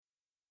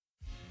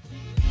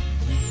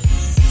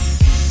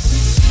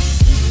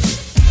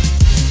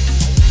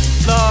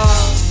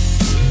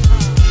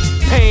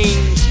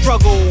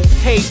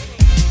hate.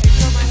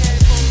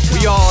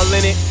 We all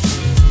in it.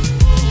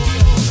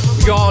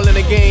 We all in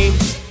the game.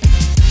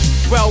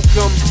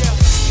 Welcome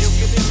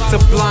to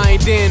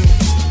Blind In.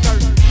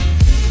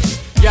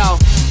 Yo.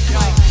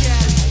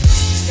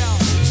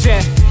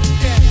 Check.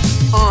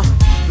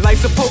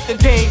 Life's a poker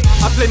game.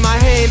 I play my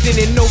hand in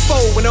it, no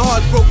foe when the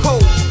hearts grow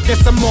cold.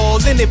 Guess I'm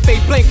all in it,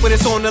 fade blank when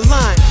it's on the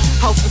line.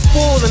 House is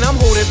full and I'm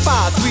holding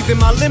five, squeezing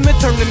my limit,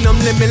 turning them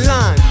lemon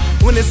lime.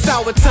 When it's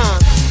sour time,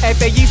 add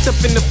that yeast up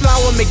in the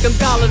flour, make them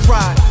dollars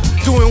rise.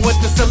 Doing what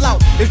to sell out.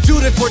 If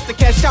Judas worth to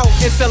cash out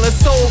and sell a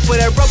soul for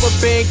that rubber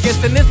band, guess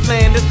in this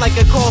land it's like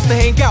a cost to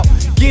hang out.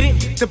 Get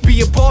it? To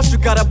be a boss, you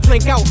gotta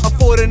plank out.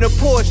 Affording a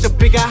Porsche, a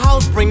bigger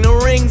house, bring the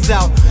rings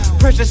out.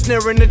 Pressure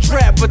snare in the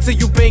trap until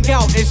you bang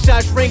out and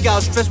shots ring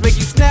out. Stress make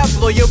you snap,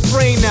 blow your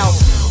brain out.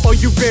 Or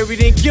you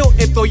buried in guilt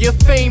and throw your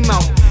fame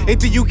out.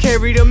 Until you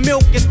carry the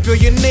milk and spill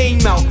your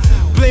name out.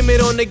 Blame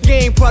it on the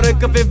game,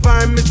 product of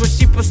environments where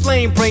sheep are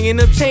slain. Bringing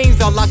them chains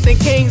out, locked in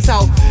King's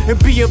house.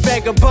 And be a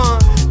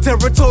vagabond.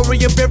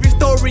 Territory of every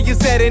story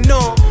is adding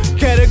on.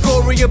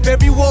 Category of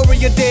every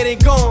warrior dead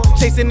and gone.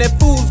 Chasing that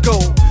fool's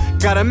gold.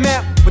 Got a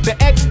map with the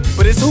X,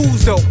 but it's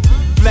who's though.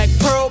 Black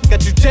Pearl,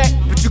 got you jacked,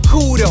 but you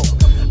cool though.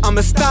 I'm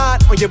a star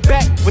on your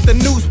back with the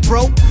noose,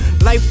 bro.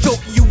 Life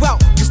choking you out,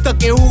 you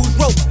stuck in whose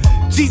rope?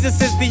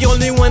 Jesus is the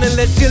only one that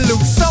let you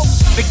loose. So,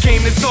 the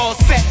game is all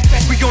set,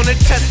 we on the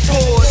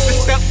chessboard. The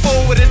step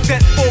forward is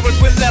dead forward,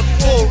 we're left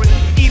forward.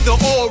 Either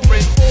or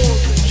it.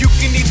 You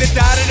can either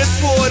die to the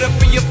sword up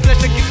in your flesh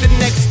or get the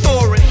next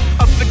story.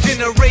 Up for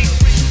generations,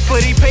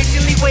 but he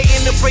patiently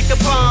waiting to break the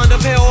bond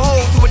of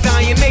hellhole to a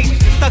dying nation.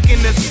 Stuck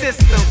in the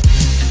system.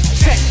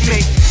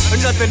 Checkmate,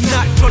 another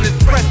notch on his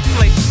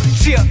breastplate.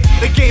 Cheer,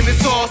 the game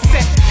is all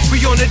set. We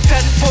on the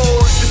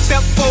chessboard. The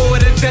step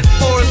forward and death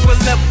for us,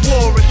 we're left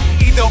warring.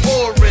 Either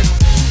or it.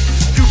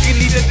 You can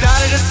either die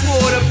to the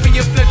sword up in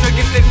your flesh or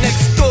get the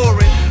next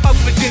story. Up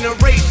for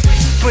generations,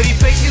 but he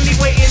patiently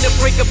waiting to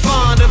break a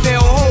bond of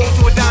hellhole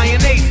to a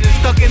dying nation.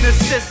 Stuck in the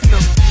system.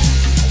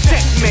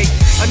 Checkmate,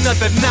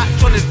 another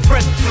notch on his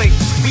breastplate.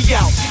 We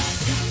out.